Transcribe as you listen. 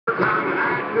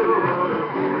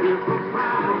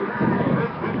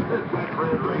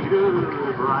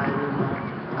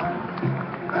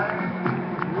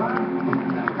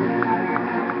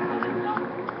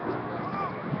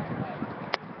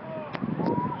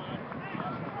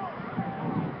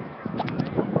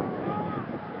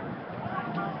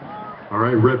All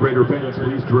right, Red Raider fans,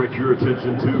 please direct your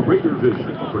attention to Raider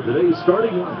Vision for today's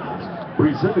starting lineups,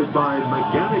 presented by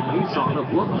Mechanic Nissan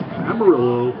of Lubbock,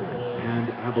 Amarillo, and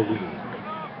Abilene.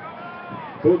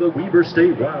 For the Weber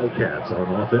State Wildcats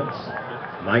on offense,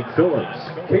 Mike Phillips,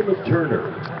 Caleb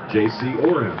Turner, J.C.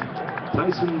 Oren,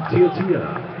 Tyson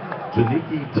Tiatia,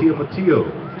 Janiki Tiamatio,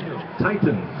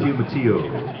 Titan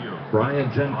Tiamatio, Brian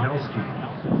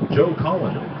Jankowski, Joe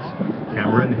Collins,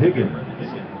 Cameron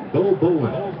Higgins, Bo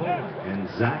Bowen, and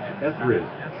Zach Etheridge.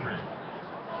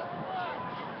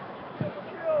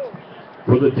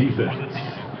 For the defense,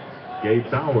 Gabe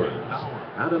Bowers,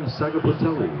 Adam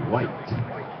Sagapatelli, White,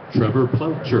 Trevor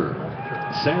Ploucher,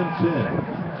 Sam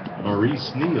Finn,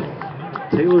 Maurice Neal,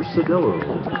 Taylor Sadello,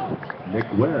 Nick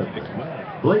Webb,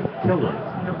 Blake Keller,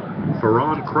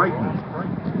 Ferran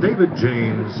Crichton, David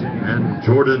James, and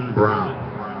Jordan Brown.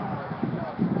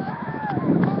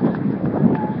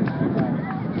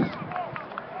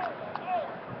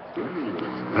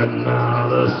 And now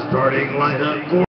the starting lineup for